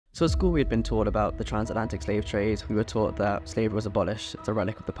So at school we had been taught about the transatlantic slave trade. We were taught that slavery was abolished, it's a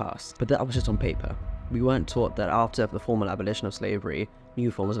relic of the past. But that was just on paper. We weren't taught that after the formal abolition of slavery,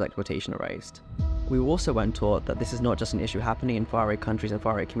 new forms of exploitation arose. We also weren't taught that this is not just an issue happening in faraway countries and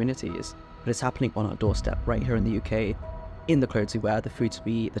faraway communities, but it's happening on our doorstep, right here in the UK, in the clothes we wear, the foods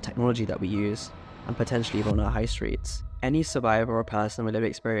we eat, the technology that we use, and potentially even on our high streets. Any survivor or person with lived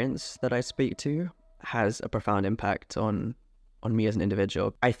experience that I speak to has a profound impact on me as an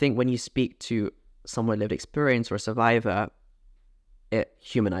individual. I think when you speak to someone with lived experience or a survivor, it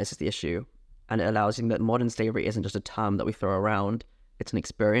humanizes the issue, and it allows you that modern slavery isn't just a term that we throw around. It's an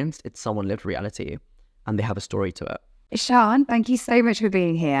experience, it's someone lived reality, and they have a story to it. Ishaan, thank you so much for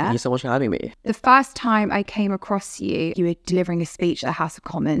being here. Thank you so much for having me. The first time I came across you, you were delivering a speech at the House of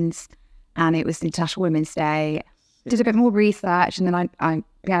Commons, and it was International Women's Day. Did a bit more research, and then I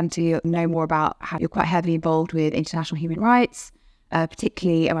began to know more about how you're quite heavily involved with international human rights,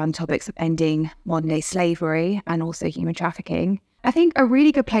 particularly around topics of ending modern-day slavery and also human trafficking. I think a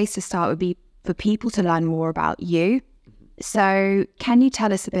really good place to start would be for people to learn more about you. So can you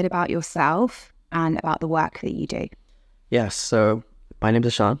tell us a bit about yourself and about the work that you do? Yes, so my name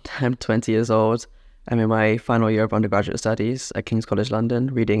is Ishaan. I'm 20 years old. I'm in my final year of undergraduate studies at King's College London,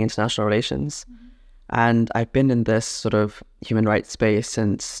 reading international relations. And I've been in this sort of human rights space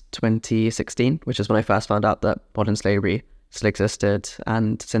since 2016, which is when I first found out that modern slavery still existed.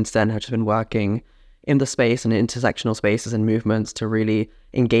 And since then, I've just been working in the space and intersectional spaces and movements to really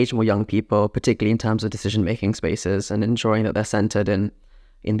engage more young people, particularly in terms of decision-making spaces, and ensuring that they're centered in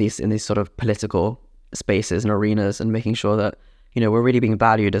these sort of political spaces and arenas, and making sure that, you know, we're really being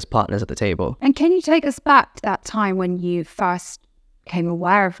valued as partners at the table. And can you take us back to that time when you first became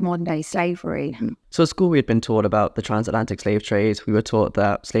aware of modern-day slavery? So at school we had been taught about the transatlantic slave trade. We were taught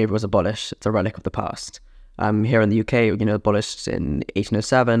that slavery was abolished, it's a relic of the past. Here in the UK, you know, abolished in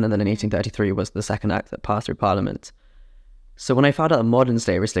 1807, and then in 1833 was the second act that passed through Parliament. So when I found out that modern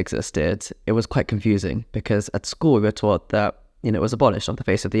slavery still existed, it was quite confusing, because at school we were taught that, you know, it was abolished on the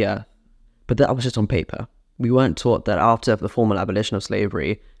face of the earth. But that was just on paper. We weren't taught that after the formal abolition of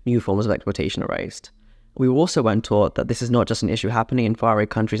slavery, new forms of exploitation arose. We also weren't taught that this is not just an issue happening in faraway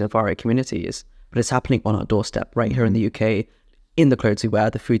countries and faraway communities, but it's happening on our doorstep, right here in the UK, in the clothes we wear,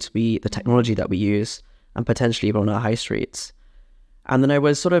 the foods we eat, the technology that we use, and potentially even on our high streets. And then I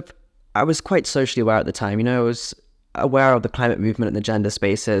was quite socially aware at the time. You know, I was aware of the climate movement and the gender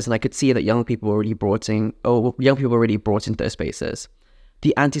spaces, and I could see that young people were really brought into those spaces.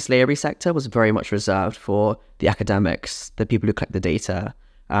 The anti-slavery sector was very much reserved for the academics, the people who collect the data,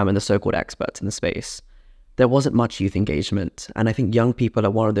 and the so-called experts in the space. There wasn't much youth engagement, and I think young people are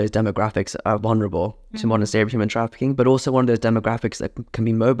one of those demographics that are vulnerable to modern slavery, human trafficking, but also one of those demographics that can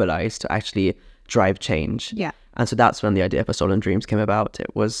be mobilized to actually drive change. Yeah. And so that's when the idea for Stolen Dreams came about.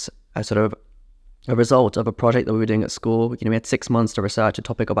 It was a sort of a result of a project that we were doing at school. You know, we had 6 months to research a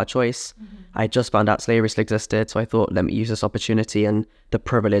topic of our choice. I just found out slavery still existed, so I thought, let me use this opportunity and the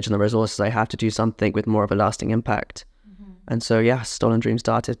privilege and the resources I have to do something with more of a lasting impact. And so, yeah, Stolen Dreams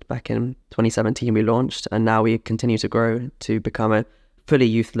started back in 2017. We launched, and now we continue to grow to become a fully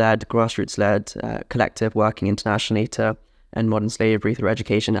youth-led, grassroots-led collective working internationally to end modern slavery through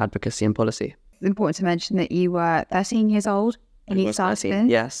education, advocacy, and policy. It's important to mention that you were 13 years old when you started this.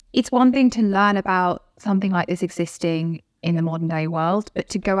 Yes. It's one thing to learn about something like this existing in the modern day world, but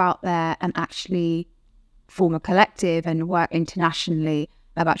to go out there and actually form a collective and work internationally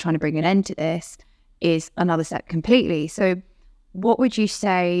about trying to bring an end to this is another step completely. So what would you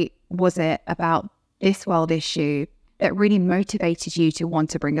say was it about this world issue that really motivated you to want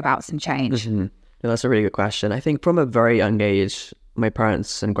to bring about some change? No, that's a really good question. I think from a very young age, my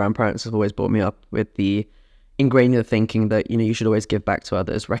parents and grandparents have always brought me up with the ingrained the thinking that, you know, you should always give back to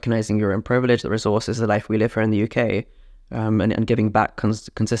others, recognizing your own privilege, the resources, the life we live here in the UK, and giving back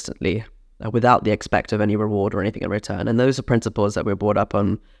consistently without the expect of any reward or anything in return. And those are principles that we're brought up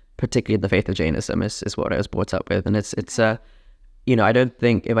on, particularly in the faith of Jainism, is what I was brought up with. And it's you know, I don't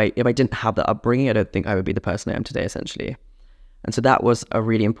think if I didn't have that upbringing, I don't think I would be the person I am today, essentially. And so that was a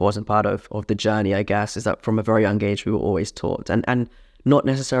really important part of the journey, I guess, is that from a very young age, we were always taught, and not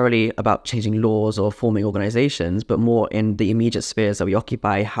necessarily about changing laws or forming organizations, but more in the immediate spheres that we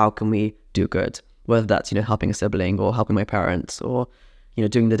occupy. How can we do good? Whether that's, you know, helping a sibling or helping my parents or, you know,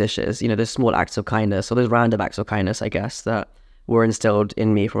 doing the dishes, you know, those small acts of kindness or those random acts of kindness, I guess, that were instilled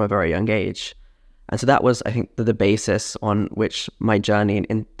in me from a very young age. And so that was, I think, the basis on which my journey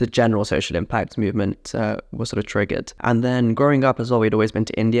in the general social impact movement was sort of triggered. And then growing up as well, we'd always been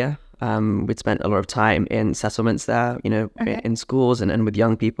to India. We'd spent a lot of time in settlements there, in schools and with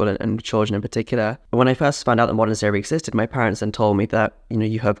young people and children in particular. When I first found out that modern slavery existed, my parents then told me that,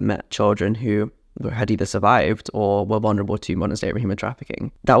 you have met children who had either survived or were vulnerable to modern slavery, human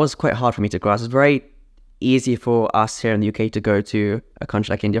trafficking. That was quite hard for me to grasp. It's very easy for us here in the UK to go to a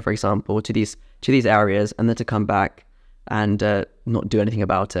country like India, for example, to these areas and then to come back and not do anything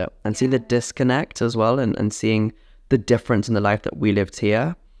about it. And seeing the disconnect as well and seeing the difference in the life that we lived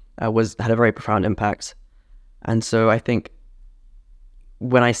here had a very profound impact. And so I think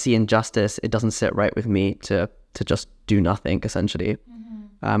when I see injustice, it doesn't sit right with me to just do nothing, essentially.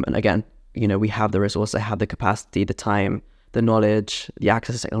 And again, we have the resources, I have the capacity, the time, the knowledge, the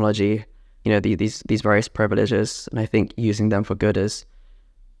access to technology, these various privileges, and I think using them for good is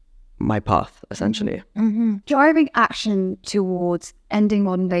my path, essentially. Driving action towards ending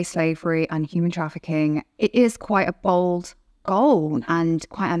modern day slavery and human trafficking, it is quite a bold goal and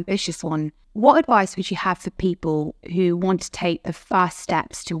quite ambitious one. What advice would you have for people who want to take the first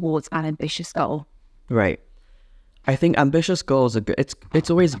steps towards an ambitious goal? Right. I think ambitious goals are good. It's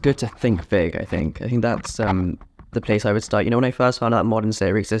always good to think big, I think. I think that's the place I would start. When I first found out modern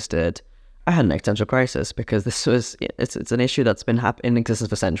slavery existed, I had an existential crisis because it's an issue that's been in existence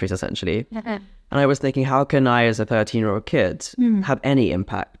for centuries, essentially. And I was thinking, how can I, as a 13-year-old kid, have any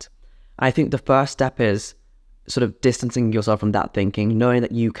impact? I think the first step is sort of distancing yourself from that thinking, knowing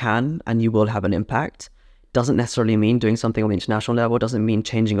that you can and you will have an impact. Doesn't necessarily mean doing something on the international level, doesn't mean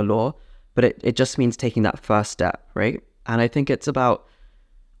changing a law, but it just means taking that first step, right? And I think it's about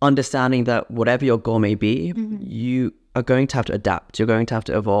understanding that whatever your goal may be, you are going to have to adapt. You're going to have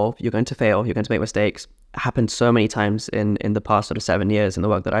to evolve. You're going to fail. You're going to make mistakes. It happened so many times in the past sort of 7 years in the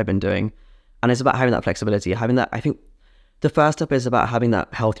work that I've been doing. And it's about having that flexibility, having that. I think the first step is about having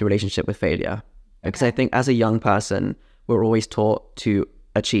that healthy relationship with failure. Because I think as a young person, we're always taught to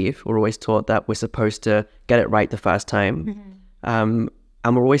achieve. We're always taught that we're supposed to get it right the first time.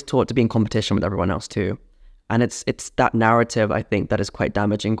 And we're always taught to be in competition with everyone else too. And it's that narrative, I think, that is quite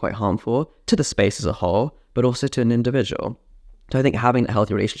damaging, quite harmful to the space as a whole, but also to an individual. So I think having a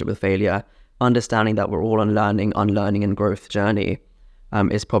healthy relationship with failure, understanding that we're all on unlearning and growth journey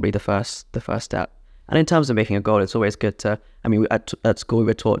is probably the first step. And in terms of making a goal, it's always good to, at school we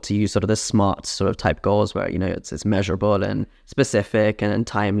were taught to use sort of the SMART sort of type goals where, it's measurable and specific and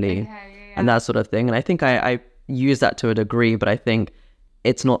timely and that sort of thing. And I think I use that to a degree, but I think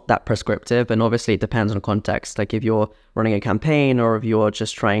it's not that prescriptive, and obviously it depends on context. Like if you're running a campaign or if you're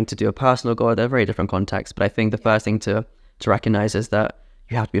just trying to do a personal goal, they're very different contexts. But I think the first thing to recognize is that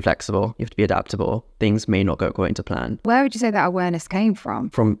you have to be flexible, you have to be adaptable. Things may not go according to plan. Where would you say that awareness came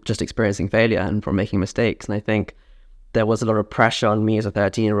from? From just experiencing failure and from making mistakes. And I think there was a lot of pressure on me as a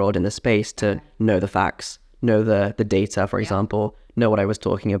 13-year-old in the space to know the facts, know the data, for example, know what I was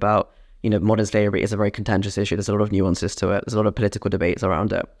talking about. Modern slavery is a very contentious issue. There's a lot of nuances to it. There's a lot of political debates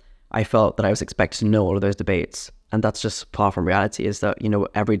around it. I felt that I was expected to know all of those debates. And that's just far from reality, is that,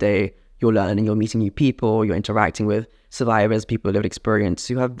 every day you're learning, you're meeting new people, you're interacting with survivors, people who lived experience,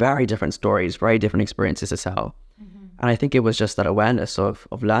 who have very different stories, very different experiences to tell. And I think it was just that awareness of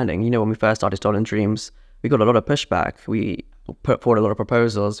learning. When we first started Stolen Dreams, we got a lot of pushback. We put forward a lot of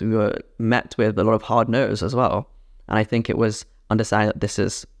proposals. We were met with a lot of hard no's as well. And I think it was understanding that this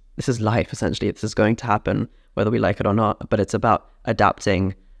is life, essentially. This is going to happen whether we like it or not, but it's about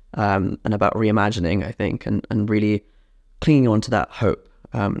adapting and about reimagining, I think, and really clinging on to that hope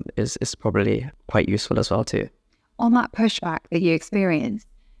is probably quite useful as well too. On that pushback that you experienced,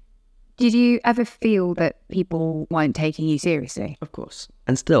 did you ever feel that people weren't taking you seriously? Of course.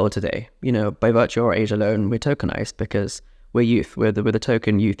 And still today, by virtue of our age alone, we're tokenized because we're youth. We're the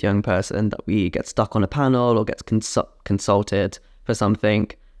token youth young person that we get stuck on a panel or gets consulted for something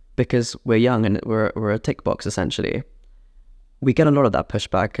because we're young and we're a tick box, essentially. We get a lot of that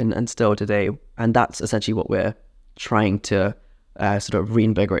pushback and still today. And that's essentially what we're trying to sort of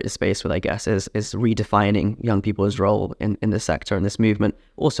reinvigorate the space with, I guess, is redefining young people's role in this sector and this movement,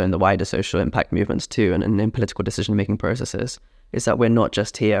 also in the wider social impact movements too, and in political decision-making processes, is that we're not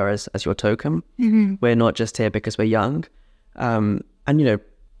just here as your token. We're not just here because we're young. And,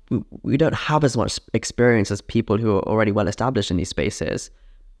 we don't have as much experience as people who are already well established in these spaces,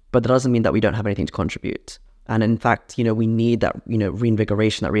 but that doesn't mean that we don't have anything to contribute. And in fact, we need that,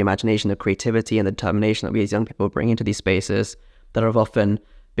 reinvigoration, that reimagination, the creativity and the determination that we as young people bring into these spaces that have often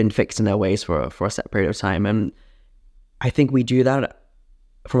been fixed in their ways for a set period of time. And I think we do that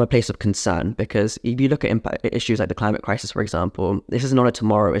from a place of concern, because if you look at issues like the climate crisis, for example, this is not a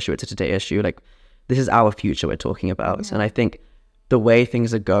tomorrow issue, it's a today issue. Like, this is our future we're talking about. And I think the way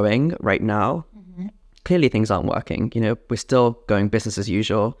things are going right now, clearly things aren't working. We're still going business as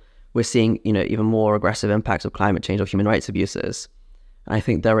usual. we're seeing, even more aggressive impacts of climate change or human rights abuses. And I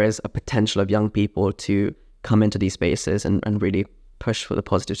think there is a potential of young people to come into these spaces and really push for the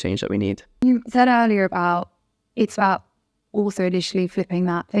positive change that we need. You said earlier about it's about also initially flipping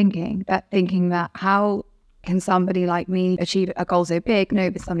that thinking that how can somebody like me achieve a goal so big? No,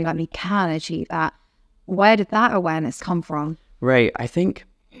 but somebody like me can achieve that. Where did that awareness come from? Right. I think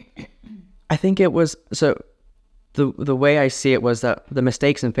it was, so the way I see it was that the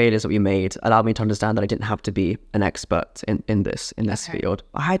mistakes and failures that we made allowed me to understand that I didn't have to be an expert in this field.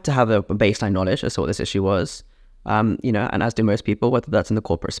 I had to have a baseline knowledge as to what this issue was, and as do most people, whether that's in the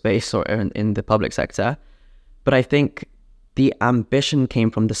corporate space or in the public sector. But I think the ambition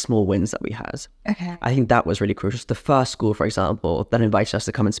came from the small wins that we had. Okay. I think that was really crucial. The first school, for example, that invited us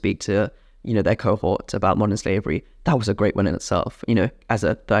to come and speak to, their cohort about modern slavery, that was a great win in itself. As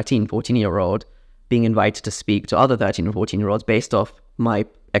a 13, 14-year-old, being invited to speak to other 13 or 14-year-olds based off my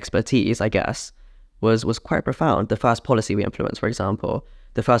expertise, I guess, was quite profound. The first policy we influenced, for example,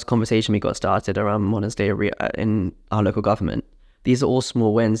 the first conversation we got started around modern slavery in our local government. These are all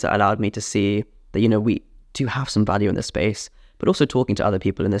small wins that allowed me to see that, we do have some value in this space, but also talking to other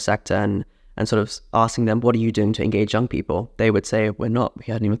people in this sector and sort of asking them, what are you doing to engage young people? They would say, we're not,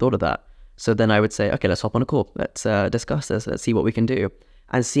 we hadn't even thought of that. So then I would say, okay, let's hop on a call. Let's discuss this. Let's see what we can do.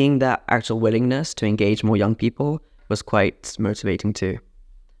 And seeing that actual willingness to engage more young people was quite motivating too.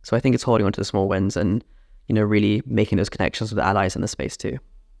 So I think it's holding on to the small wins and, really making those connections with the allies in the space too,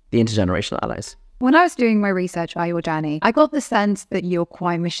 the intergenerational allies. When I was doing my research about your journey, I got the sense that you're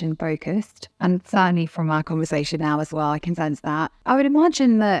quite mission focused, and certainly from our conversation now as well, I can sense that. I would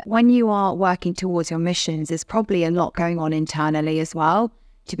imagine that when you are working towards your missions, there's probably a lot going on internally as well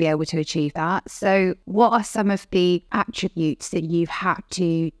to be able to achieve that. So what are some of the attributes that you've had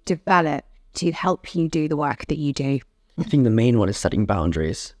to develop to help you do the work that you do? I think the main one is setting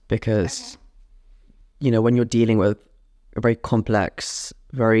boundaries because, when you're dealing with a very complex,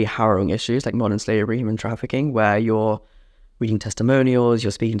 very harrowing issues like modern slavery, human trafficking, where you're reading testimonials,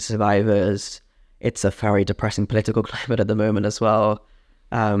 you're speaking to survivors, it's a very depressing political climate at the moment as well.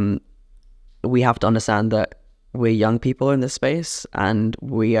 We have to understand that we're young people in this space and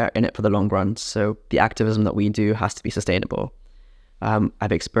we are in it for the long run. So the activism that we do has to be sustainable.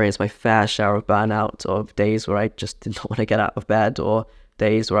 I've experienced my fair share of burnout, of days where I just did not want to get out of bed, or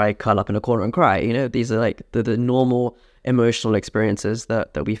days where I curl up in a corner and cry. These are like the normal emotional experiences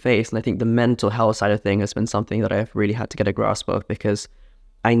that we face. And I think the mental health side of thing has been something that I've really had to get a grasp of, because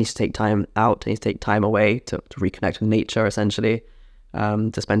I need to take time out, I need to take time away to reconnect with nature, essentially,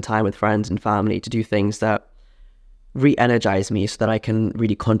 to spend time with friends and family, to do things that re-energize me so that I can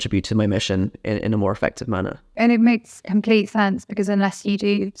really contribute to my mission in a more effective manner. And it makes complete sense, because unless you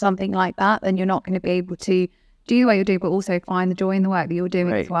do something like that, then you're not going to be able to do what you do, but also find the joy in the work that you're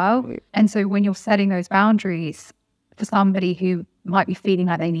doing as well. And so when you're setting those boundaries for somebody who might be feeling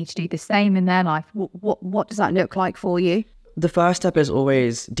like they need to do the same in their life, what does that look like for you? The first step is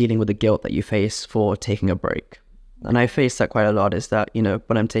always dealing with the guilt that you face for taking a break. And I face that quite a lot, is that,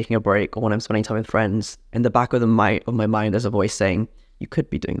 when I'm taking a break or when I'm spending time with friends, in the back of my mind, there's a voice saying, you could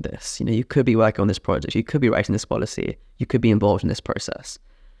be doing this, you could be working on this project, you could be writing this policy, you could be involved in this process.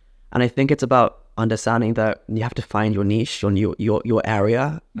 And I think it's about understanding that you have to find your niche, your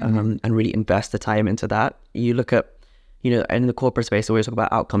area, and really invest the time into that. You look at, in the corporate space, we always talk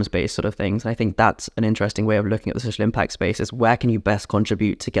about outcomes-based sort of things. And I think that's an interesting way of looking at the social impact space, is where can you best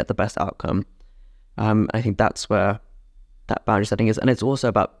contribute to get the best outcome? I think that's where that boundary setting is. And it's also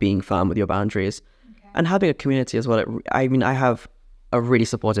about being firm with your boundaries and having a community as well. I have a really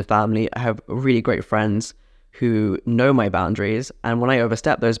supportive family. I have really great friends who know my boundaries. And when I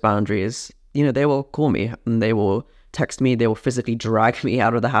overstep those boundaries, they will call me and they will text me. They will physically drag me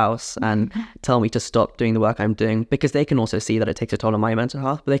out of the house and tell me to stop doing the work I'm doing, because they can also see that it takes a toll on my mental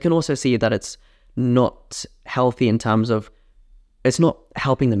health, but they can also see that it's not healthy in terms of, it's not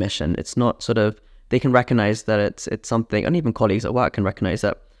helping the mission. It's not they can recognize that it's something, and even colleagues at work can recognize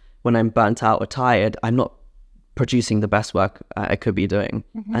that when I'm burnt out or tired, I'm not producing the best work I could be doing.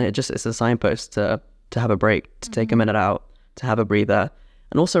 And it's a signpost to have a break, to take a minute out, to have a breather.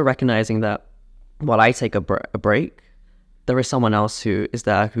 And also recognizing that while I take a break, there is someone else who is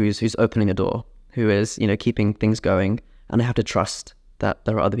there, who's opening the door, who is, keeping things going. And I have to trust that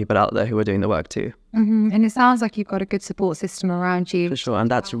there are other people out there who are doing the work too. And it sounds like you've got a good support system around you. For sure,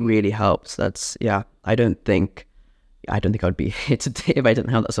 and that's really helps. I don't think I'd be here today if I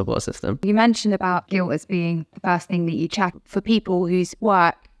didn't have that support system. You mentioned about guilt as being the first thing that you check for people whose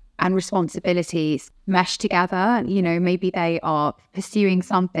work and responsibilities mesh together. You know, maybe they are pursuing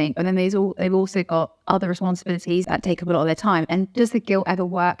something, but then they've also got other responsibilities that take up a lot of their time. And does the guilt ever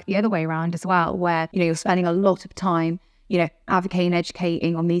work the other way around as well, where, you know, you're spending a lot of time, you know, advocating,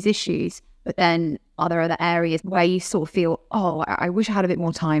 educating on these issues, but then are there other areas where you sort of feel, oh, I wish I had a bit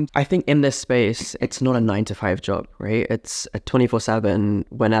more time? I think in this space, it's not a 9 to 5 job, right? It's a 24/7,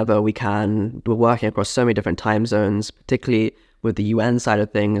 whenever we can. We're working across so many different time zones, particularly with the UN side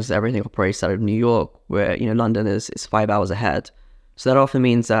of things. Everything operates out of New York, where, you know, London is 5 hours ahead. So that often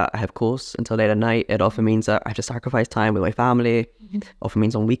means that I have calls until late at night. It often means that I have to sacrifice time with my family. It often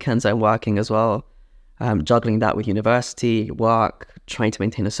means on weekends I'm working as well. Juggling that with university, work, trying to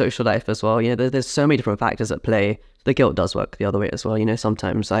maintain a social life as well. You know, there's so many different factors at play. The guilt does work the other way as well. You know,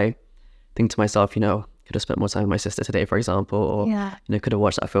 sometimes I think to myself, you know, could have spent more time with my sister today, for example, or, you know, could have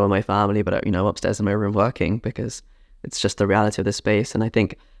watched that film with my family, but, you know, I'm upstairs in my room working, because it's just the reality of the space. And I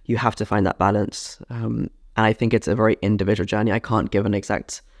think you have to find that balance. And I think it's a very individual journey. I can't give an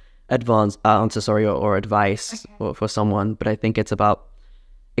exact answer, or advice for someone, but I think it's about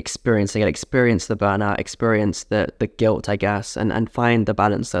experience the burnout, experience the guilt, I guess, and find the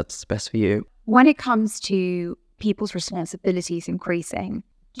balance that's best for you. When it comes to people's responsibilities increasing,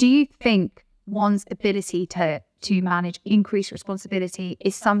 do you think one's ability to manage increased responsibility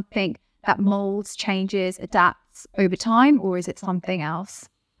is something that molds, changes, adapts over time, or is it something else?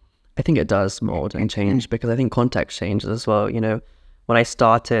 I think it does mold and change, because I think context changes as well. You know, when I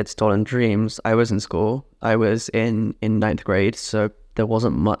started Stolen Dreams, I was in school. I was in 9th grade, so there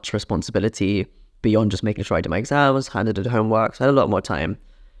wasn't much responsibility beyond just making sure I did my exams, handed in homework. So I had a lot more time.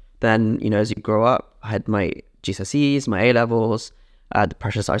 Then, you know, as you grow up, I had my GCSEs, my A-levels, the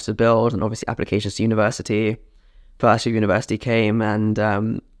pressure starts to build, and obviously applications to university. First year of university came, and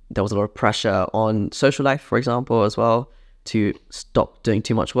there was a lot of pressure on social life, for example, as well, to stop doing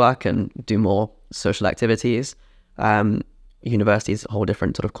too much work and do more social activities. University is a whole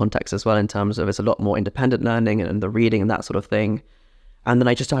different sort of context as well, in terms of it's a lot more independent learning and the reading and that sort of thing. And then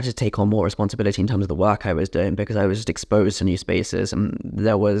I just started to take on more responsibility in terms of the work I was doing, because I was just exposed to new spaces, and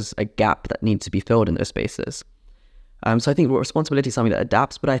there was a gap that needed to be filled in those spaces. So I think responsibility is something that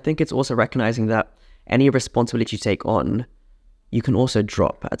adapts, but I think it's also recognizing that any responsibility you take on, you can also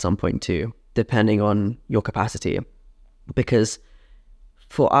drop at some point too, depending on your capacity. Because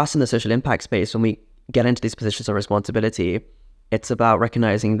for us in the social impact space, when we get into these positions of responsibility, it's about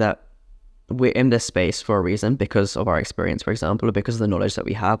recognizing that we're in this space for a reason, because of our experience, for example, or because of the knowledge that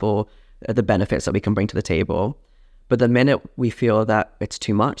we have, or the benefits that we can bring to the table. But the minute we feel that it's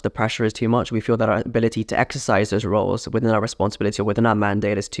too much, the pressure is too much, we feel that our ability to exercise those roles within our responsibility or within our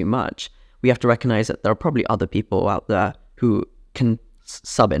mandate is too much, we have to recognize that there are probably other people out there who can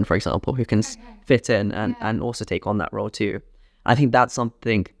sub in, for example, who can fit in and also take on that role too. I think that's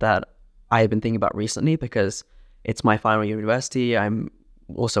something that I've been thinking about recently, because it's my final year of university. I'm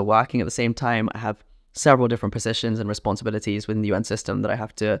also working at the same time. I have several different positions and responsibilities within the UN system that I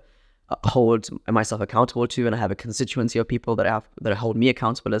have to hold myself accountable to, and I have a constituency of people that hold me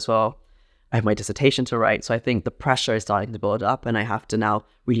accountable as well. I have my dissertation to write, so I think the pressure is starting to build up, and I have to now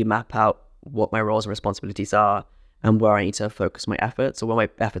really map out what my roles and responsibilities are, and where I need to focus my efforts, or where my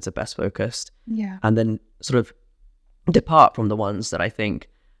efforts are best focused. And then sort of depart from the ones that I think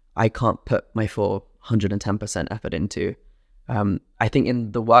I can't put my full 110% effort into. I think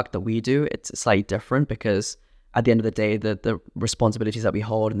in the work that we do, it's slightly different, because at the end of the day, the responsibilities that we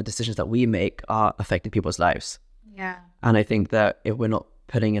hold and the decisions that we make are affecting people's lives. And I think that if we're not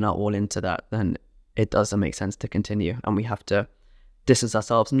putting in our all into that, then it doesn't make sense to continue. And we have to distance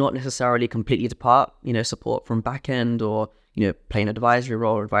ourselves, not necessarily completely depart, you know, support from back end, or, you know, play an advisory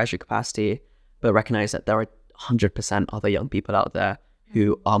role or advisory capacity, but recognize that there are 100% other young people out there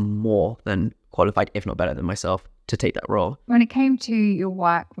who are more than qualified, if not better than myself, to take that role. When it came to your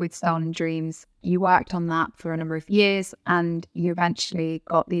work with Stolen Dreams, you worked on that for a number of years, and you eventually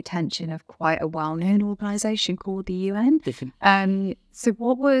got the attention of quite a well-known organisation called the UN. So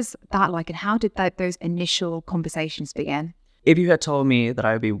what was that like, and how did those initial conversations begin? If you had told me that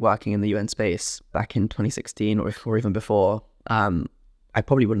I would be working in the UN space back in 2016 or even before, I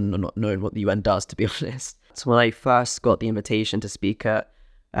probably wouldn't have not known what the UN does, to be honest. So when I first got the invitation to speak at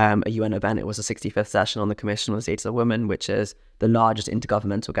a UN event, it was the 65th session on the Commission on the Status of Women, which is the largest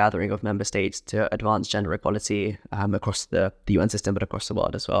intergovernmental gathering of member states to advance gender equality across the UN system, but across the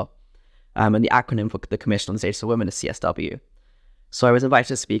world as well. And the acronym for the Commission on the Status of Women is CSW. So I was invited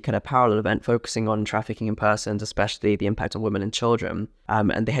to speak at a parallel event focusing on trafficking in persons, especially the impact on women and children.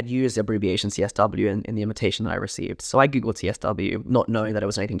 And they had used the abbreviation CSW in the invitation that I received. So I Googled CSW, not knowing that it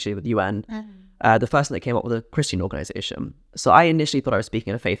was anything to do with the UN. The first thing that came up was a Christian organization. So I initially thought I was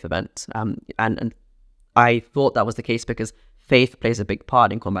speaking at a faith event. And I thought that was the case because faith plays a big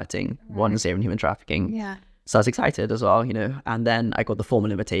part in combating modern slavery and human trafficking. Yeah. So I was excited as well, and then I got the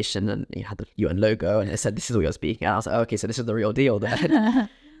formal invitation and it had the UN logo and it said, this is what you're speaking. And I was like, okay, so this is the real deal then.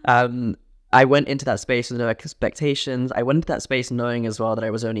 I went into that space with no expectations. I went into that space knowing as well that I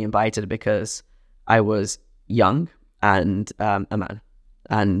was only invited because I was young and a man.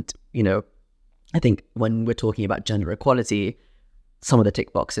 And, I think when we're talking about gender equality, some of the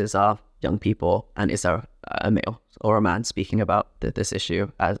tick boxes are young people and is there a male or a man speaking about this issue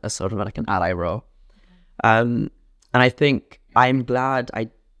as sort of like an ally role. And I think I'm glad I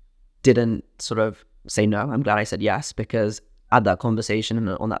didn't sort of say no. I'm glad I said yes, because at that conversation and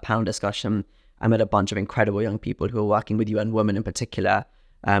on that panel discussion, I met a bunch of incredible young people who were working with UN Women in particular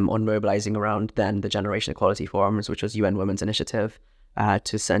on mobilizing around then the Generation Equality Forums, which was UN Women's initiative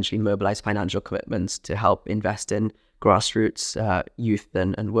to essentially mobilize financial commitments to help invest in grassroots youth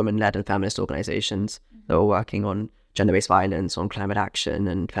and women-led and feminist organizations that were working on gender-based violence, on climate action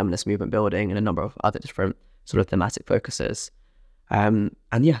and feminist movement building and a number of other different sort of thematic focuses. And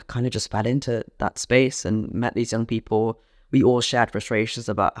yeah, kind of just fell into that space and met these young people. We all shared frustrations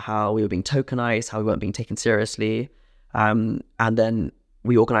about how we were being tokenized, how we weren't being taken seriously. And then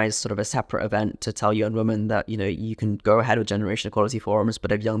we organized sort of a separate event to tell young women that, you can go ahead with generation equality forums,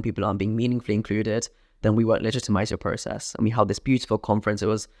 but if young people aren't being meaningfully included, then we won't legitimize your process. And we held this beautiful conference. It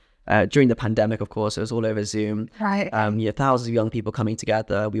was during the pandemic, of course, it was all over Zoom. Right. Thousands of young people coming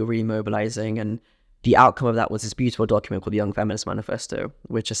together. We were really mobilizing. And the outcome of that was this beautiful document called the Young Feminist Manifesto,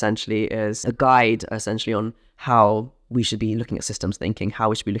 which essentially is a guide on how we should be looking at systems thinking, how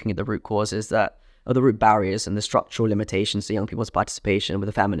we should be looking at the root causes or the root barriers and the structural limitations to young people's participation with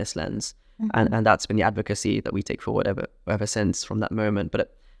a feminist lens. And that's been the advocacy that we take forward ever since from that moment.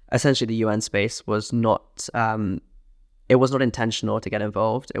 But essentially the UN space was not... it was not intentional to get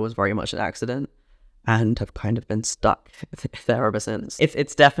involved. It was very much an accident, and have kind of been stuck there ever since.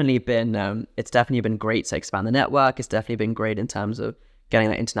 It's definitely been great to expand the network. It's definitely been great in terms of getting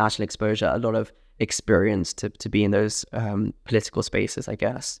that international exposure, a lot of experience to be in those political spaces, I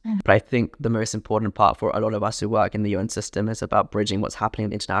guess. But I think the most important part for a lot of us who work in the UN system is about bridging what's happening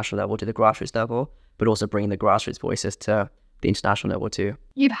at the international level to the grassroots level, but also bringing the grassroots voices to the international level too.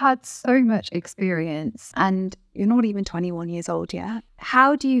 You've had so much experience and you're not even 21 years old yet.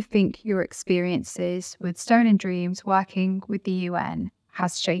 How do you think your experiences with Stolen Dreams working with the UN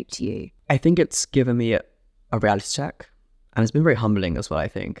has shaped you? I think it's given me a reality check, and it's been very humbling as well, I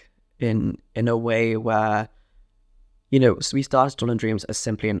think, in a way where, so we started Stolen Dreams as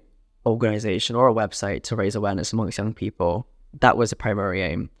simply an organization or a website to raise awareness amongst young people. That was the primary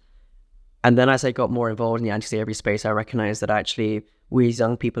aim. And then as I got more involved in the anti-slavery space, I recognized that actually we as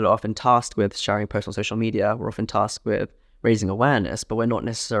young people are often tasked with sharing posts on social media. We're often tasked with raising awareness, but we're not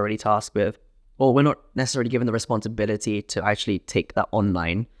necessarily tasked with, or we're not necessarily given the responsibility to actually take that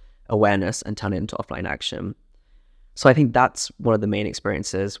online awareness and turn it into offline action. So I think that's one of the main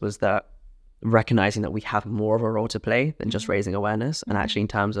experiences, was that recognizing that we have more of a role to play than just raising awareness, and actually in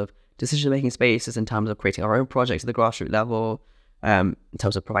terms of decision-making spaces, in terms of creating our own projects at the grassroots level, in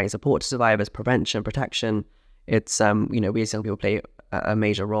terms of providing support to survivors, prevention, protection. It's, we as young people play a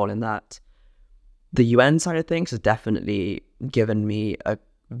major role in that. The UN side of things has definitely given me a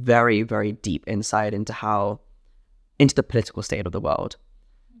very, very deep insight into the political state of the world.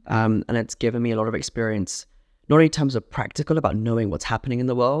 And it's given me a lot of experience, not only in terms of practical about knowing what's happening in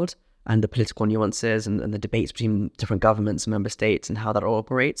the world and the political nuances and the debates between different governments and member states and how that all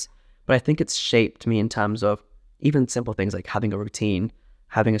operates, but I think it's shaped me in terms of even simple things like having a routine,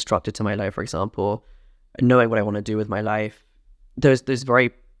 having a structure to my life, for example, knowing what I want to do with my life. There's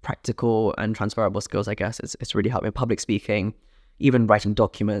very practical and transferable skills, I guess. It's really helped me. Public speaking, even writing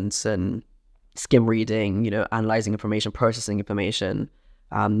documents and skim reading, analyzing information, processing information,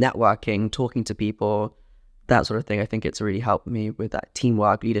 networking, talking to people, that sort of thing. I think it's really helped me with that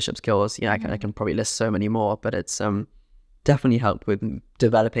teamwork, leadership skills. I can probably list so many more, but it's definitely helped with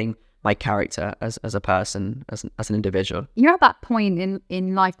developing my character as a person, as an individual. You're at that point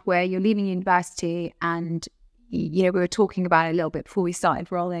in life where you're leaving university and, we were talking about it a little bit before we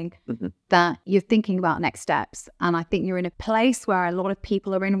started rolling, that you're thinking about next steps. And I think you're in a place where a lot of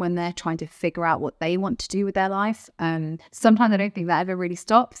people are in when they're trying to figure out what they want to do with their life. Sometimes I don't think that ever really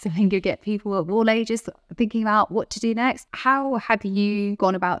stops. I think you get people of all ages thinking about what to do next. How have you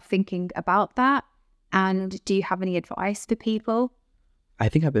gone about thinking about that? And do you have any advice for people? I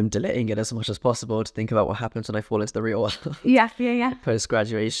think I've been delaying it as much as possible to think about what happens when I fall into the real world. Yeah.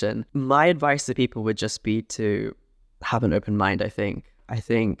 Post-graduation. My advice to people would just be to have an open mind, I think. I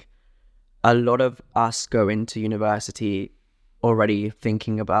think a lot of us go into university already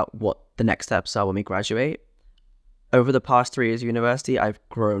thinking about what the next steps are when we graduate. Over the past 3 years of university, I've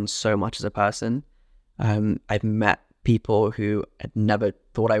grown so much as a person. I've met people who I never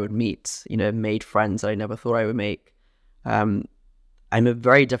thought I would meet, made friends that I never thought I would make. I'm a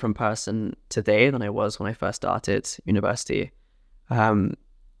very different person today than I was when I first started university. So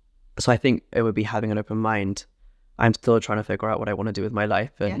I think it would be having an open mind. I'm still trying to figure out what I want to do with my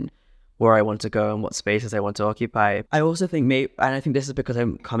life and where I want to go and what spaces I want to occupy. I also think and I think this is because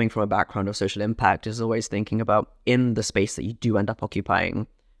I'm coming from a background of social impact, is always thinking about in the space that you do end up occupying,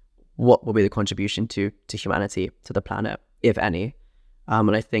 what will be the contribution to humanity, to the planet, if any.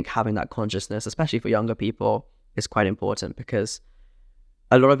 And I think having that consciousness, especially for younger people, is quite important, because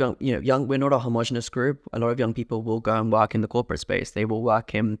a lot of we're not a homogenous group. A lot of young people will go and work in the corporate space. They will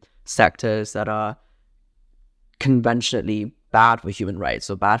work in sectors that are conventionally bad for human rights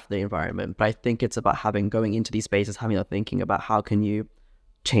or bad for the environment. But I think it's about going into these spaces, having a thinking about how can you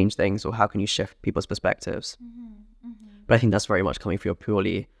change things or how can you shift people's perspectives. But I think that's very much coming from a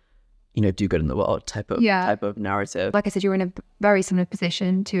purely, do good in the world type of narrative. Like I said, you're in a very similar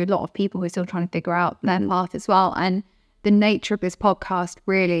position to a lot of people who are still trying to figure out their path as well. And the nature of this podcast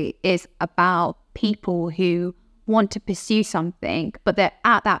really is about people who want to pursue something, but they're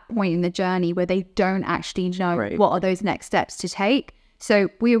at that point in the journey where they don't actually know what are those next steps to take. So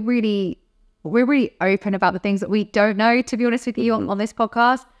we're really open about the things that we don't know, to be honest with you, on this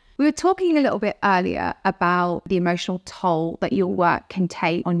podcast. We were talking a little bit earlier about the emotional toll that your work can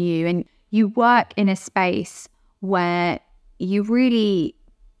take on you. And you work in a space where you really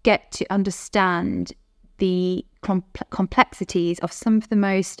get to understand the complexities of some of the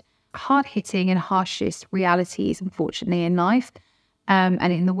most hard-hitting and harshest realities, unfortunately, in life and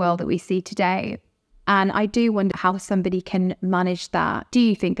in the world that we see today. And I do wonder how somebody can manage that. Do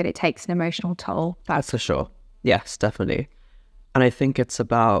you think that it takes an emotional toll? That's for sure. Yes, definitely. And I think it's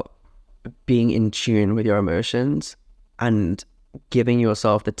about being in tune with your emotions and giving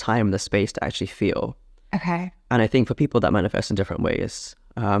yourself the time and the space to actually feel. Okay. And I think for people that manifest in different ways.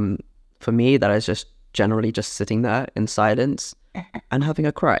 For me, that is just generally just sitting there in silence and having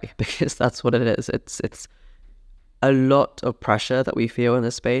a cry, because that's what it is. It's a lot of pressure that we feel in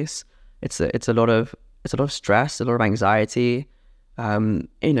this space. It's a lot of stress, a lot of anxiety.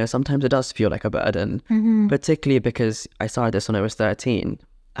 Sometimes it does feel like a burden, particularly because I started this when I was 13,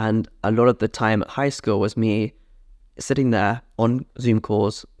 and a lot of the time at high school was me sitting there on Zoom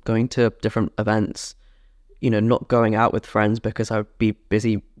calls, going to different events, not going out with friends because I'd be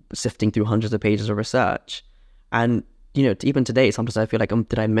busy sifting through hundreds of pages of research. And even today, sometimes I feel like,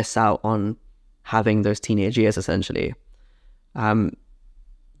 did I miss out on having those teenage years, essentially?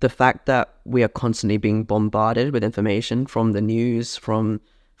 The fact that we are constantly being bombarded with information from the news, from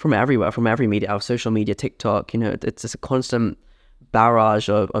everywhere, from every media, our social media, TikTok, it's just a constant barrage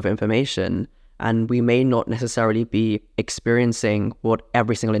of information. And we may not necessarily be experiencing what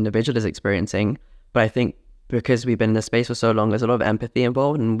every single individual is experiencing. But I think because we've been in this space for so long, there's a lot of empathy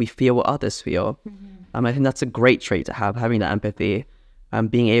involved, and we feel what others feel. I think that's a great trait to have, having that empathy,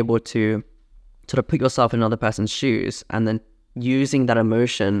 being able to sort of put yourself in another person's shoes and then using that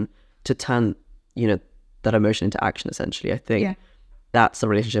emotion to turn, that emotion into action, essentially. I think that's the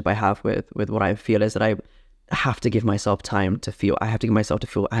relationship I have with what I feel, is that I have to give myself time to feel. I have to give myself to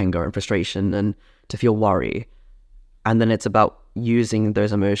feel anger and frustration and to feel worry. And then it's about using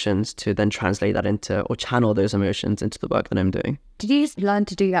those emotions to then translate that into, or channel those emotions into the work that I'm doing. Did you just learn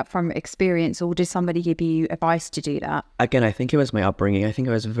to do that from experience, or did somebody give you advice to do that? Again, I think it was my upbringing. I think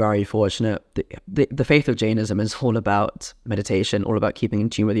I was very fortunate. The faith of Jainism is all about meditation, all about keeping in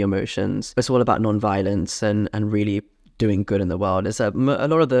tune with your emotions. It's all about non-violence and really doing good in the world. It's a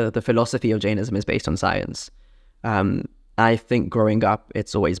lot of the philosophy of Jainism is based on science. I think growing up,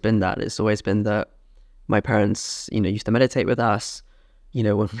 it's always been that. It's always been that my parents, used to meditate with us. When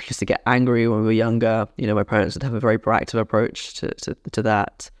we used to get angry when we were younger, my parents would have a very proactive approach to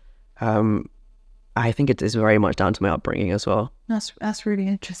that. I think it is very much down to my upbringing as well. That's really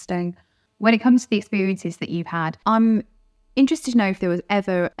interesting. When it comes to the experiences that you've had, I'm interested to know if there was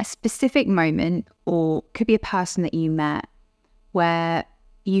ever a specific moment, or could be a person that you met, where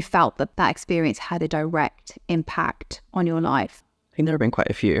you felt that experience had a direct impact on your life. I think there have been quite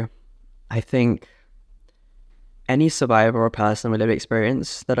a few. I think any survivor or person with lived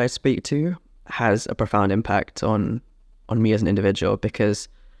experience that I speak to has a profound impact on me as an individual, because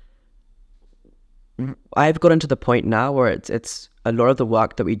I've gotten to the point now where it's a lot of the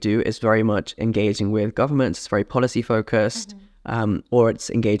work that we do is very much engaging with governments. It's very policy focused, or it's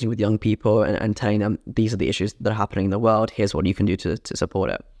engaging with young people and telling them these are the issues that are happening in the world. Here's what you can do to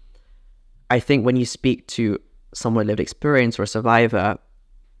support it. I think when you speak to someone with lived experience or a survivor,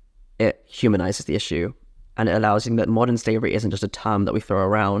 it humanizes the issue, and it allows you that modern slavery isn't just a term that we throw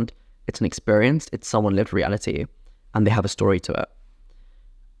around. It's an experience. It's someone lived reality, and they have a story to it.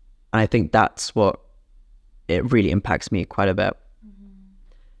 And I think that's what it really impacts me quite a bit.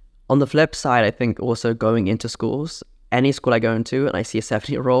 On the flip side, I think also going into schools, any school I go into and I see a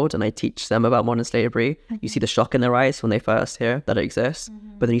 70-year-old and I teach them about modern slavery, you see the shock in their eyes when they first hear that it exists,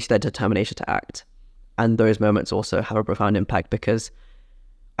 but then you see their determination to act. And those moments also have a profound impact, because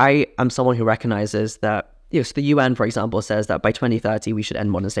I am someone who recognizes that, so the UN, for example, says that by 2030, we should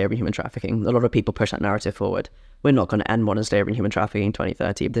end modern slavery and human trafficking. A lot of people push that narrative forward. We're not going to end modern slavery and human trafficking in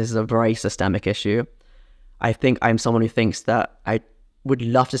 2030. This is a very systemic issue. I think I'm someone who thinks that I would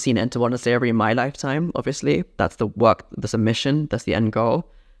love to see an end to modern slavery in my lifetime, obviously. That's the work, that's a mission, that's the end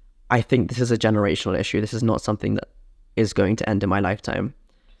goal. I think this is a generational issue. This is not something that is going to end in my lifetime.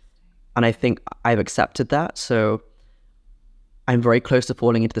 And I think I've accepted that. So I'm very close to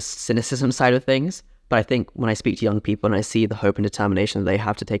falling into the cynicism side of things. But I think when I speak to young people and I see the hope and determination that they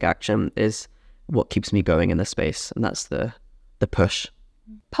have to take action is what keeps me going in this space. And that's the push.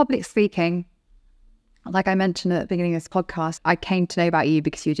 Public speaking. Like I mentioned at the beginning of this podcast, I came to know about you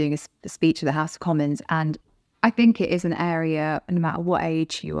because you were doing a speech at the House of Commons. And I think it is an area, no matter what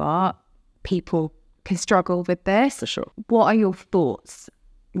age you are, people can struggle with this. For sure. What are your thoughts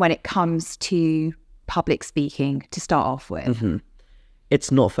when it comes to public speaking to start off with?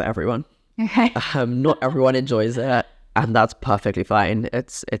 It's not for everyone. Okay. Not everyone enjoys it, and that's perfectly fine.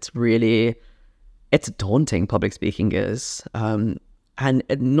 It's daunting, public speaking is. And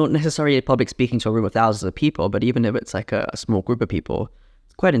not necessarily public speaking to a room of thousands of people, but even if it's like a small group of people,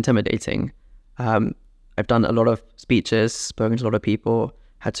 it's quite intimidating. I've done a lot of speeches, spoken to a lot of people,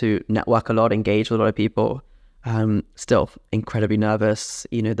 had to network a lot, engage with a lot of people. Still incredibly nervous.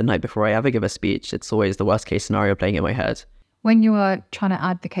 The night before I ever give a speech, it's always the worst case scenario playing in my head. When you are trying to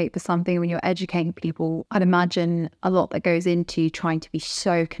advocate for something, when you're educating people, I'd imagine a lot that goes into trying to be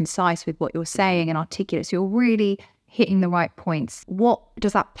so concise with what you're saying and articulate. So you're really hitting the right points. What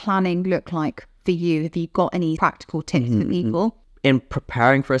does that planning look like for you? Have you got any practical tips for people? In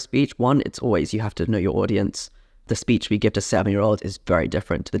preparing for a speech, one, it's always you have to know your audience. The speech we give to 7-year-olds is very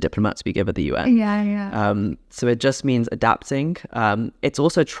different to the diplomats we give at the UN. Yeah. So it just means adapting. It's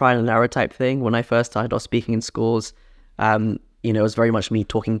also trial and error type thing. When I first started off speaking in schools, it was very much me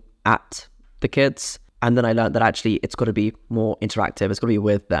talking at the kids. And then I learned that actually it's got to be more interactive. It's got to be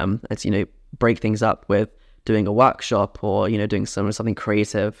with them. It's, break things up with doing a workshop or, doing something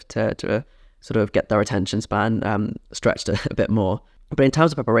creative to sort of get their attention span stretched a bit more. But in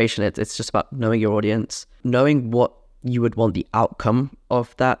terms of preparation, it's just about knowing your audience, knowing what you would want the outcome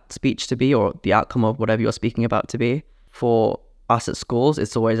of that speech to be, or the outcome of whatever you're speaking about to be. For us at schools,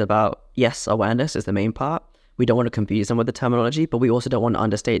 it's always about, yes, awareness is the main part. We don't want to confuse them with the terminology, but we also don't want to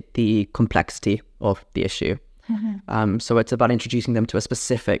understate the complexity of the issue. So it's about introducing them to a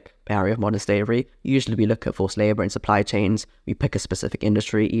specific area of modern slavery. Usually we look at forced labor and supply chains. We pick a specific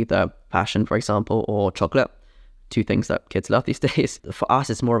industry, either fashion, for example, or chocolate. 2 things that kids love these days. For us,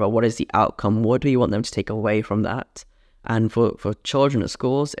 it's more about what is the outcome? What do we want them to take away from that? And for children at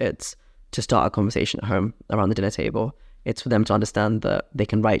schools, it's to start a conversation at home around the dinner table. It's for them to understand that they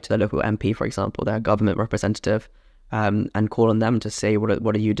can write to their local MP, for example, their government representative, and call on them to say,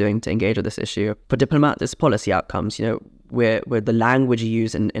 what are you doing to engage with this issue? For diplomats, it's policy outcomes. Where the language you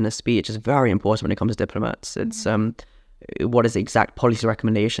use in a speech is very important when it comes to diplomats. It's what is the exact policy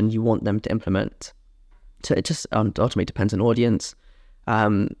recommendation you want them to implement. So it just ultimately depends on audience.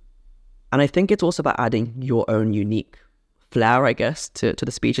 And I think it's also about adding your own unique flair, I guess, to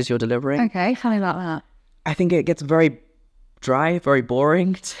the speeches you're delivering. Okay, tell me about that. I think it gets very dry, very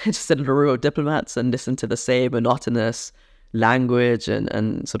boring to just sit in a room of diplomats and listen to the same monotonous language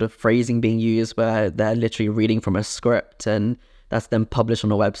and sort of phrasing being used where they're literally reading from a script and that's then published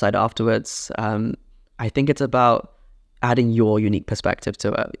on a website afterwards. I think it's about adding your unique perspective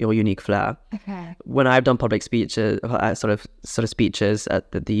to it, your unique flair. Okay. When I've done public speeches, sort of speeches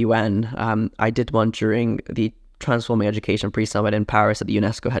at the UN, I did one during the Transforming Education Pre-Summit in Paris at the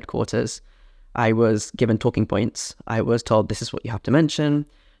UNESCO headquarters. I was given talking points. I was told this is what you have to mention.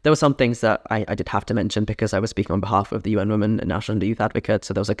 There were some things that I did have to mention because I was speaking on behalf of the UN Women and National Youth Advocates,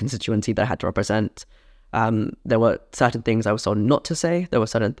 so there was a constituency that I had to represent. There were certain things I was told not to say. There were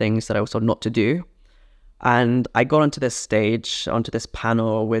certain things that I was told not to do. And I got onto this stage, onto this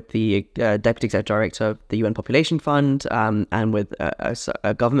panel with the Deputy Executive Director of the UN Population Fund, and with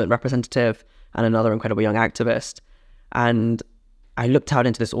a government representative and another incredible young activist. And I looked out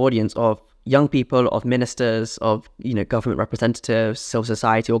into this audience of young people, of ministers, of government representatives, civil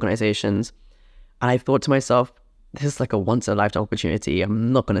society organizations. And I thought to myself, this is like a once-in-a-lifetime opportunity.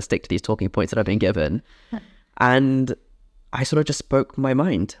 I'm not going to stick to these talking points that I've been given. And I sort of just spoke my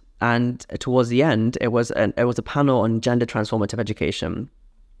mind. And towards the end, it was a panel on gender transformative education.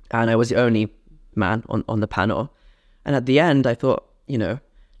 And I was the only man on the panel. And at the end, I thought,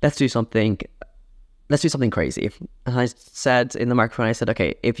 let's do something crazy. And I said in the microphone, I said,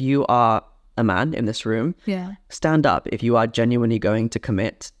 okay, if you are a man in this room, stand up if you are genuinely going to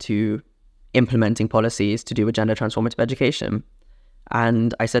commit to implementing policies to do with gender transformative education.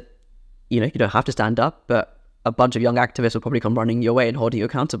 And I said, you don't have to stand up, but a bunch of young activists will probably come running your way and holding you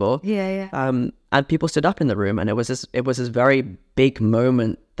accountable. And people stood up in the room, and it was this very big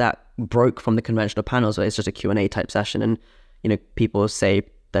moment that broke from the conventional panels where it's just a Q&A type session, and people say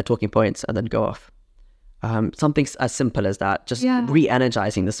their talking points and then go off. Something as simple as that, just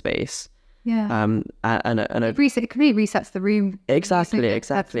re-energizing the space. It completely resets the room. Exactly.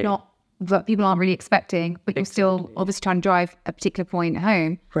 That's not what people aren't really expecting, but you're still obviously trying to drive a particular point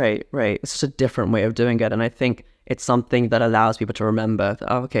home. Right. It's just a different way of doing it. And I think it's something that allows people to remember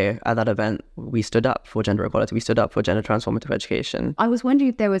that, okay, at that event, we stood up for gender equality. We stood up for gender transformative education. I was wondering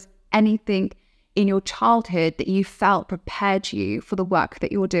if there was anything in your childhood that you felt prepared you for the work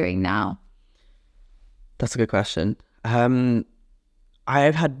that you're doing now. That's a good question.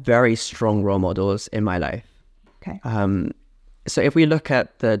 I've had very strong role models in my life. Okay. So if we look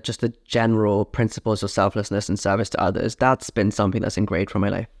at just the general principles of selflessness and service to others, that's been something that's ingrained from my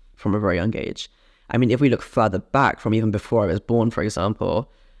life from a very young age. I mean, if we look further back from even before I was born, for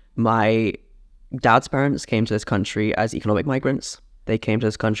example, my dad's parents came to this country as economic migrants. They came to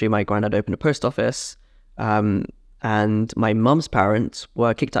this country. My granddad opened a post office, and my mum's parents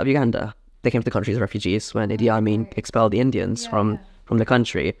were kicked out of Uganda. They came to the country as refugees when Idi Amin expelled the Indians from the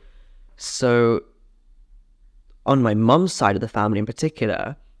country. So on my mum's side of the family in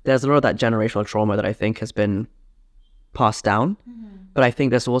particular, there's a lot of that generational trauma that I think has been passed down. But I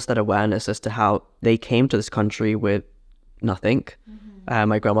think there's also that awareness as to how they came to this country with nothing.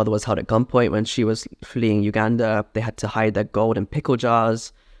 My grandmother was held at gunpoint when she was fleeing Uganda. They had to hide their gold in pickle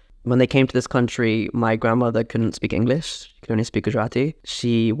jars. When they came to this country, my grandmother couldn't speak English. She could only speak Gujarati.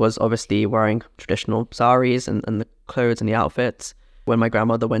 She was obviously wearing traditional saris and the clothes and the outfits. When my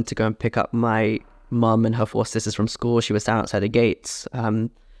grandmother went to go and pick up my mum and her 4 sisters from school, she was down outside the gates,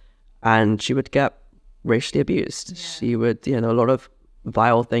 and she would get racially abused. She would, a lot of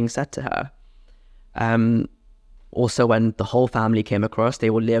vile things said to her. Also, when the whole family came across, they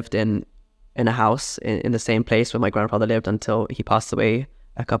all lived in a house in the same place where my grandfather lived until he passed away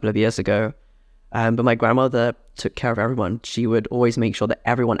a couple of years ago. But my grandmother took care of everyone. She would always make sure that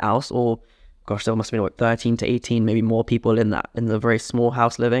everyone else, or gosh, there must have been 13 to 18, maybe more people in the very small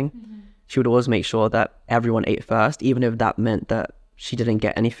house living. She would always make sure that everyone ate first, even if that meant that she didn't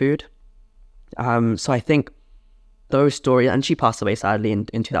get any food. So I think those stories, and she passed away sadly in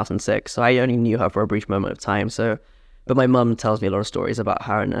 2006, so I only knew her for a brief moment of time. But my mum tells me a lot of stories about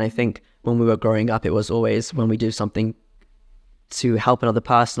her, and I think when we were growing up, it was always when we do something to help another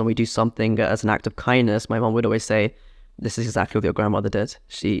person, or we do something as an act of kindness, my mum would always say, this is exactly what your grandmother did.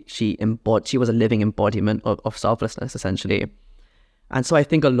 She was a living embodiment of selflessness, essentially. And so I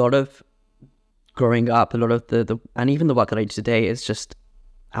think a lot of growing up, a lot of the and even the work that I do today is just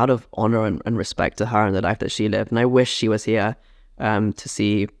out of honor and respect to her and the life that she lived. And I wish she was here to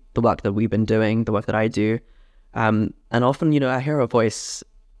see the work that we've been doing, the work that I do. And often, I hear her voice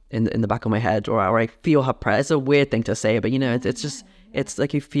in the back of my head, or I feel her presence. It's a weird thing to say, but it's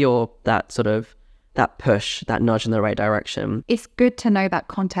like you feel that sort of that push, that nudge in the right direction. It's good to know that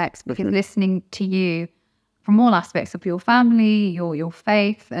context, because listening to you from all aspects of your family, your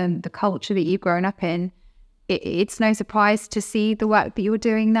faith, and the culture that you've grown up in, it's no surprise to see the work that you're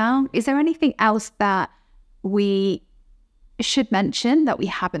doing now. Is there anything else that we should mention that we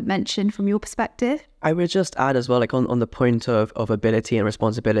haven't mentioned from your perspective? I would just add as well, like on the point of ability and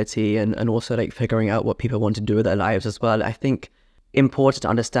responsibility, and also like figuring out what people want to do with their lives as well. I think important to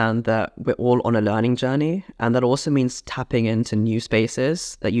understand that we're all on a learning journey, and that also means tapping into new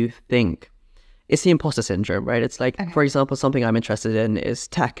spaces that you think, it's the imposter syndrome, right? It's like, for example, something I'm interested in is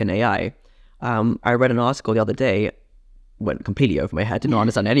tech and AI. I read an article the other day, went completely over my head, did not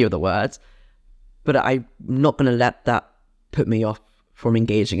understand any of the words, but I'm not going to let that put me off from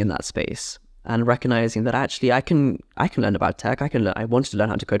engaging in that space. and recognizing that actually I can learn about tech. I wanted to learn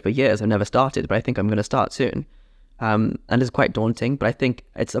how to code for years. I've never started, but I think I'm going to start soon. And it's quite daunting, but I think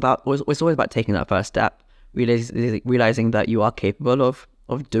it's always about taking that first step, realizing that you are capable of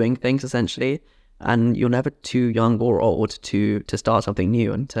doing things essentially, and you're never too young or old to start something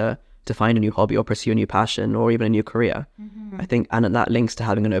new and to find a new hobby or pursue a new passion or even a new career. I think, and that links to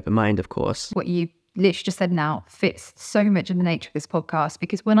having an open mind, of course. What you literally just said now fits so much in the nature of this podcast,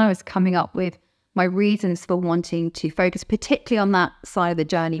 because when I was coming up with my reasons for wanting to focus particularly on that side of the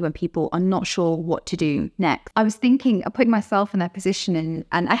journey when people are not sure what to do next, I was thinking of putting myself in that position,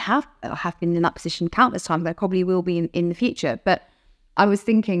 and I have been in that position countless times. I probably will be in the future, but I was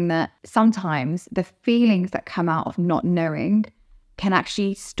thinking that sometimes the feelings that come out of not knowing can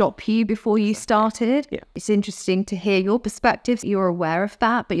actually stop you before you started. Yeah. It's interesting to hear your perspectives. You're aware of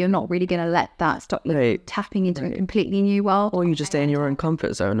that, but you're not really going to let that stop you tapping into a completely new world. Or you just stay in your own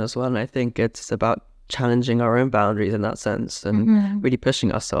comfort zone as well. And I think it's about challenging our own boundaries in that sense and really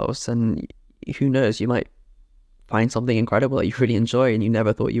pushing ourselves. And who knows, you might find something incredible that you really enjoy and you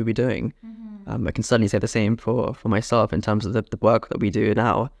never thought you'd be doing. I can certainly say the same for myself in terms of the work that we do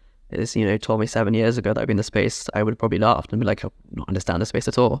now. Is, told me 7 years ago that I'd be in the space, I would have probably laughed and be like, I don't understand the space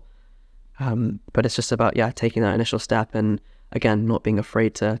at all. But it's just about, taking that initial step and, again, not being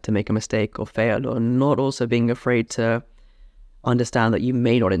afraid to make a mistake or fail, or not also being afraid to understand that you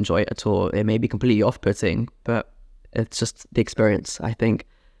may not enjoy it at all. It may be completely off-putting, but it's just the experience. I think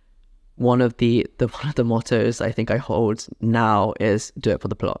one of the mottos I think I hold now is do it for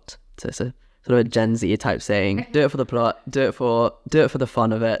the plot. So it's a sort of a Gen Z type saying, do it for the plot, do it for the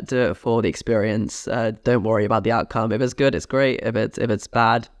fun of it, do it for the experience. Don't worry about the outcome. If it's good, it's great. If it's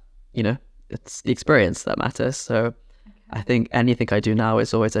bad, it's the experience that matters. So I think anything I do now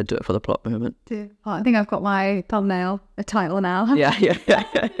is always a do it for the plot moment. I think I've got my thumbnail, a title now. Yeah.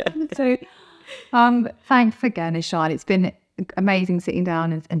 So thanks again, Ishaan. It's been amazing sitting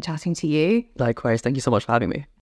down and chatting to you. Likewise. Thank you so much for having me.